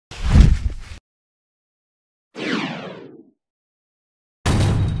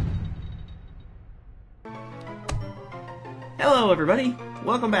Hello everybody,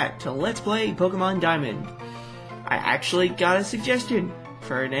 welcome back to Let's Play Pokemon Diamond. I actually got a suggestion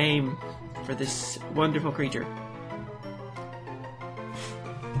for a name for this wonderful creature.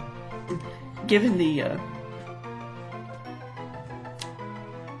 Given the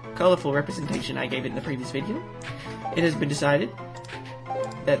colorful representation I gave it in the previous video, it has been decided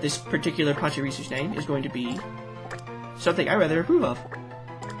that this particular Pachirisu's name is going to be something I rather approve of.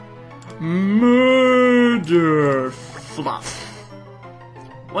 Murder Fluff.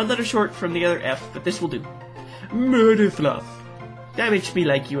 One letter short from the other F, but this will do. Murder Fluff. That makes me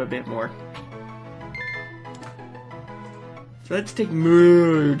like you a bit more. So let's take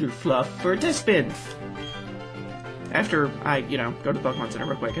Murder Fluff for a test spin. After I, go to the Pokemon Center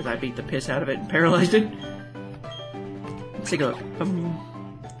real quick, because I beat the piss out of it and paralyzed it. Let's take a look.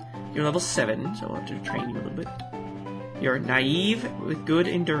 You're level 7, so I'll have to train you a little bit. You're naive with good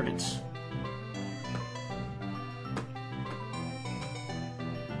endurance.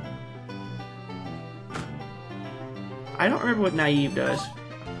 I don't remember what naive does.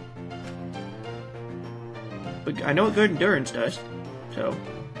 But I know what good endurance does. So,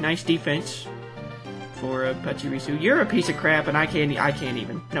 nice defense for a Pachirisu. You're a piece of crap and I can't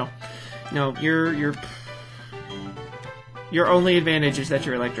even. No, your only advantage is that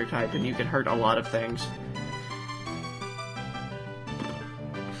you're electric type and you can hurt a lot of things.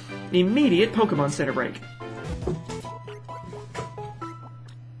 Immediate Pokemon Center break.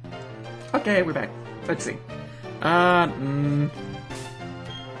 Okay, we're back. Let's see.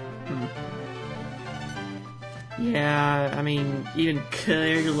 Yeah, I mean, even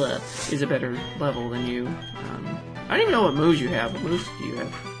Carla is a better level than you. I don't even know what moves you have. What moves do you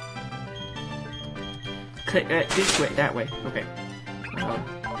have? This way, that way. Okay.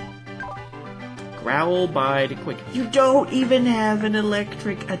 Growl, Bite, Quick. You don't even have an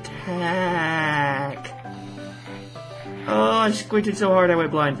electric attack! Oh, I squinted so hard I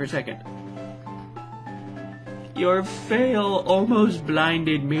went blind for a second. Your fail almost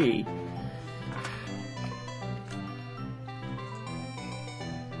blinded me.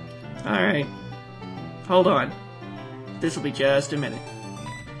 Alright. Hold on. This'll be just a minute.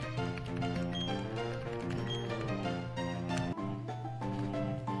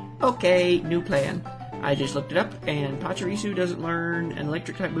 Okay, new plan. I just looked it up, and Pachirisu doesn't learn an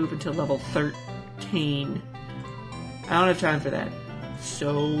electric-type move until level 13. I don't have time for that.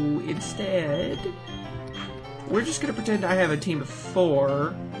 So, instead, we're just gonna pretend I have a team of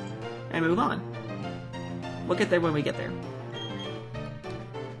 4, and move on. We'll get there when we get there.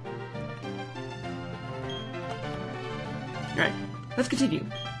 Alright, let's continue.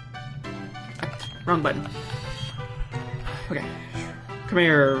 Wrong button. Okay. Come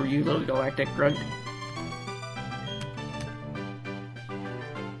here, you little galactic grunt.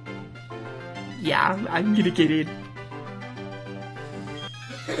 Yeah, I'm gonna get in.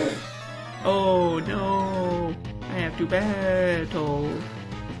 Oh no! I have to battle.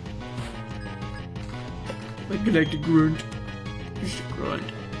 My galactic grunt. Just a grunt.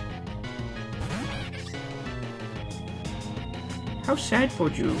 How sad for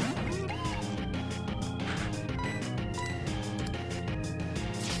you.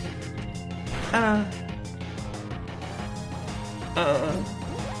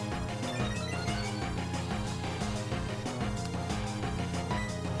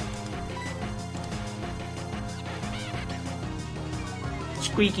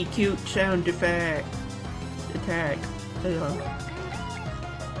 Squeaky cute sound effect. Attack.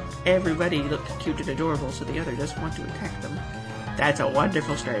 Everybody looks cute and adorable, so the other doesn't want to attack them. That's a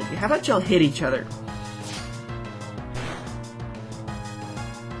wonderful strategy. How about y'all hit each other?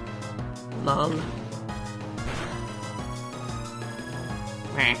 Lol.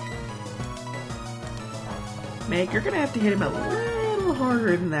 Meg, you're gonna have to hit him a little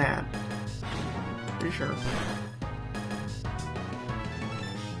harder than that. Pretty sure.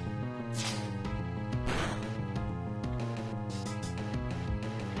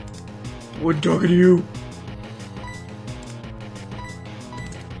 What talking to you?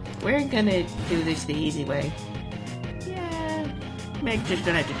 We're gonna do this the easy way. Yeah, Meg's just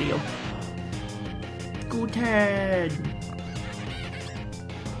gonna have to deal. Good head.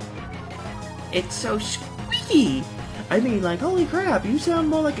 It's so squeaky. I mean, like, holy crap, you sound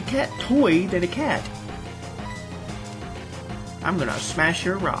more like a cat toy than a cat. I'm gonna smash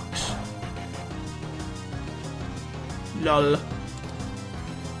your rocks. Lol.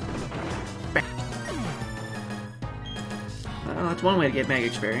 Well, that's one way to get Meg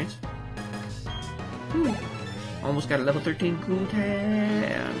experience. Almost got a level 13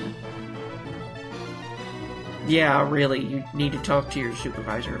 Glutan. Yeah, really, you need to talk to your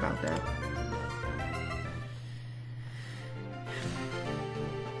supervisor about that.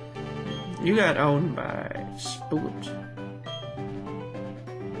 You got owned by Spookums.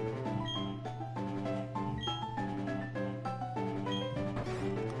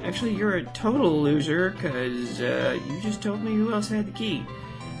 Actually, you're a total loser, because you just told me who else had the key.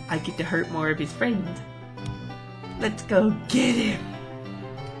 I get to hurt more of his friends. Let's go get him!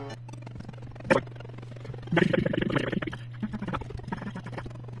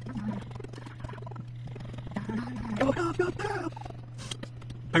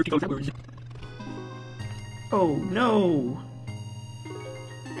 Oh no!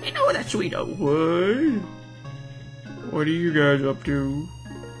 I know that sweeto. What? What are you guys up to?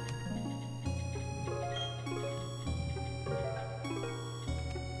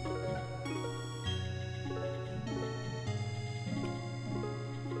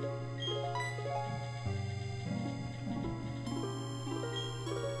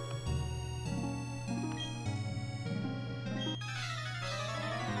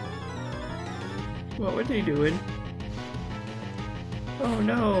 What were they doing? Oh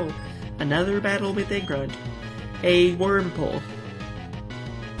no! Another battle with a grunt. A wormhole.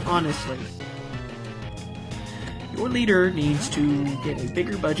 Honestly. Your leader needs to get a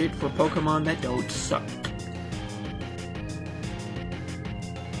bigger budget for Pokemon that don't suck.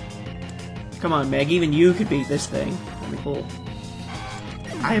 Come on, Meg, even you could beat this thing. Let me pull.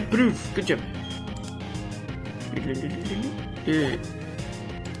 I approve. Good job.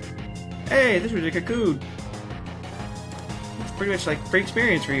 Hey, this was a cocoon. It's pretty much like free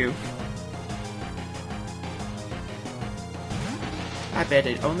experience for you. I bet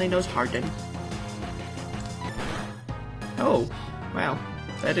it only knows Harden. Oh, wow.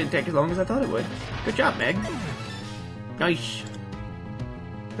 That didn't take as long as I thought it would. Good job, Meg. Nice.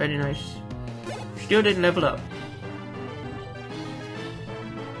 Very nice. Still didn't level up.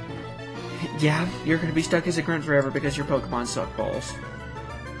 Yeah, you're gonna be stuck as a grunt forever because your Pokemon suck balls.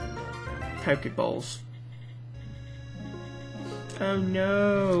 Pokeballs. Oh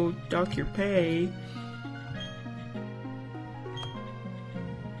no, dock your pay.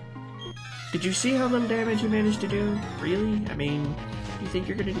 Did you see how little damage you managed to do? Really? I mean, do you think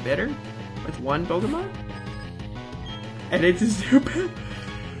you're gonna do better with one Pokemon? And it's a stupid.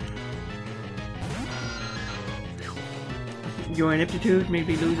 Your ineptitude made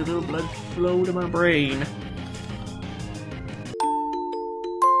me lose a little blood flow to my brain.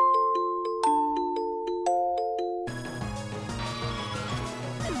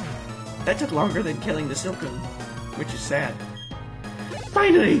 That took longer than killing the Silcoon, which is sad.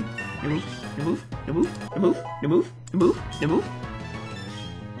 Finally! No move, no move, no move, no move, no move, no move, no move.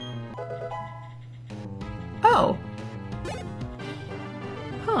 Oh!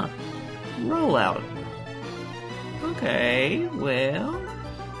 Huh. Rollout. Okay, well,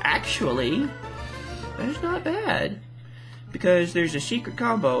 actually, that's not bad. Because there's a secret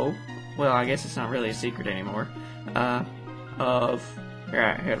combo, well, I guess it's not really a secret anymore,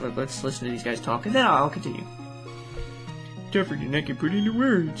 here, let's listen to these guys talk, and then I'll continue. Tougher than I can put into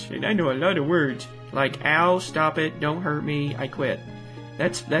words, and I know a lot of words, like, ow, stop it, don't hurt me, I quit.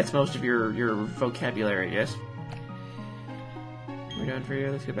 That's most of your vocabulary, yes? We're done for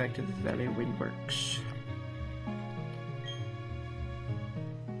you, let's go back to the Valley of Windworks.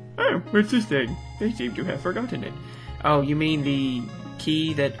 Oh, what's this thing? They seem to have forgotten it. Oh, you mean the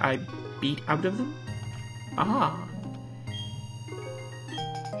key that I beat out of them? Ah.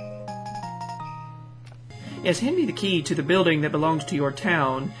 Yes, hand me the key to the building that belongs to your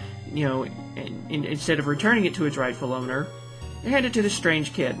town, you know, and instead of returning it to its rightful owner, hand it to this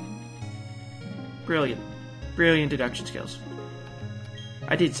strange kid. Brilliant. Brilliant deduction skills.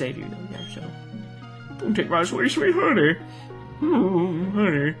 I did save you, though, yeah, so... Don't take my sweet, sweet honey. Oh,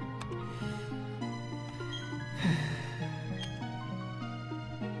 honey.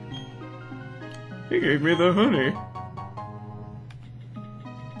 He gave me the honey.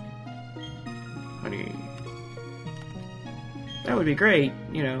 Honey. That would be great,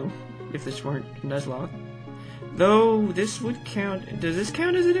 you know, if this weren't Nuzlocke. Though, this would count... Does this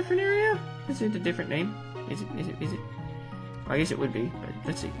count as a different area? Is it a different name? Is it? Well, I guess it would be, but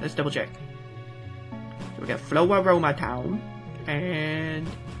let's see. Let's double check. So we got Floaroma Town and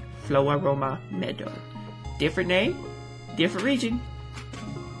Floaroma Meadow. Different name, different region.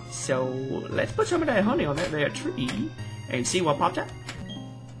 So, let's put some of that honey on that there tree and see what pops up.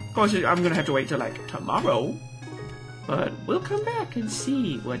 Of course, I'm gonna have to wait till, like, tomorrow. But we'll come back and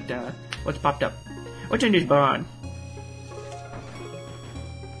see what's popped up. What's in this barn?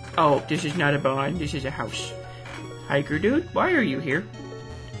 Oh, this is not a barn. This is a house. Hiker dude, why are you here?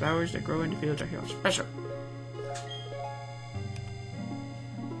 Flowers that grow in the fields are here special.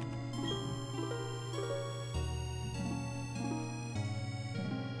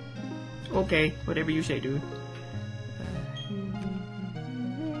 Okay, whatever you say, dude.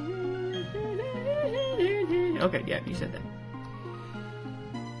 Okay, yeah, you said that.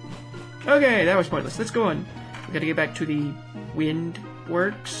 Okay, that was pointless. Let's go on. We gotta get back to the wind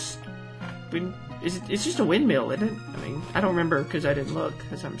works. It's just a windmill, isn't it? I mean, I don't remember because I didn't look,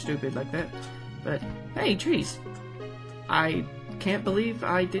 because I'm stupid like that. But, hey, trees. I can't believe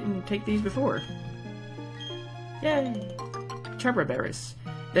I didn't take these before. Yay! Charbra berries.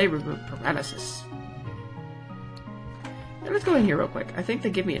 They remove paralysis. Now let's go in here real quick. I think they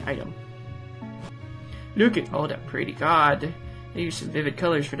give me an item. Look at all that pretty. God, they use some vivid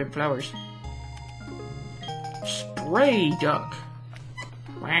colors for them flowers. Spray duck.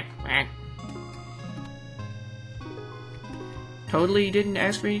 Quack, quack. Totally didn't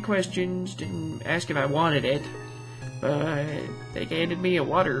ask me any questions, didn't ask if I wanted it, but they handed me a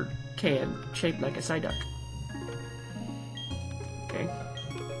water can shaped like a Psyduck. Okay.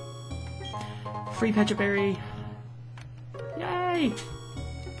 Free Pecha Berry. Yay!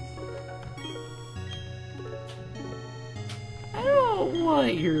 I don't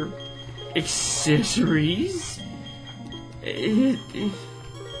want your accessories. Especially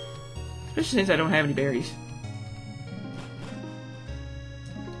since I don't have any berries.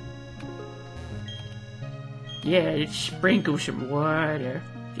 Yeah, let's sprinkle some water.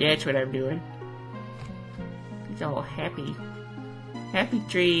 That's what I'm doing. It's all happy. Happy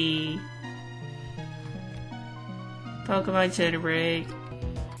tree. Pokemon Center break.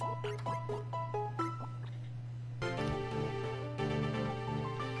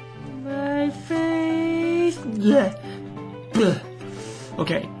 My face. Yeah.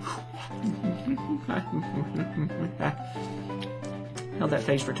 Okay. Held that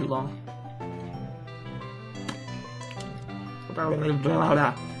face for too long.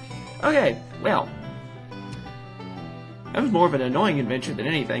 Okay, well, that was more of an annoying adventure than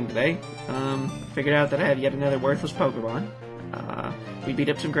anything today. Figured out that I had yet another worthless Pokemon. We beat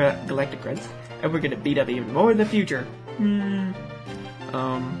up some Galactic Grunts, and we're gonna beat up even more in the future.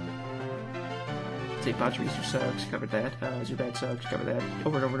 See, Pachirisu sucks, covered that. Zubat sucks, covered that.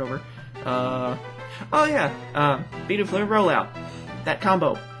 Over and over and over. Oh yeah, beat him for the rollout. That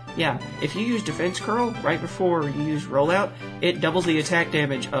combo. Yeah, if you use Defense Curl right before you use Rollout, it doubles the attack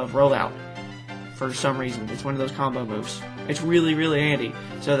damage of Rollout. For some reason, it's one of those combo moves. It's really, really handy.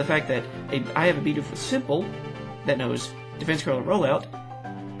 So the fact that I have a Beedrill with Simple that knows Defense Curl and Rollout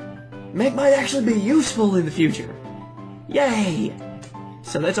might actually be useful in the future. Yay!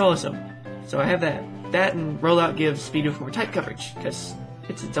 So that's awesome. So I have that. That and Rollout gives Beedrill more type coverage, because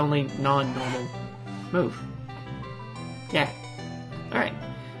it's its only non-normal move. Yeah. Alright.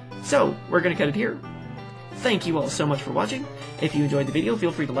 So, we're going to cut it here. Thank you all so much for watching. If you enjoyed the video,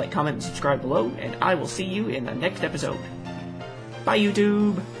 feel free to like, comment, and subscribe below, and I will see you in the next episode. Bye,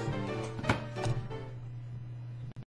 YouTube!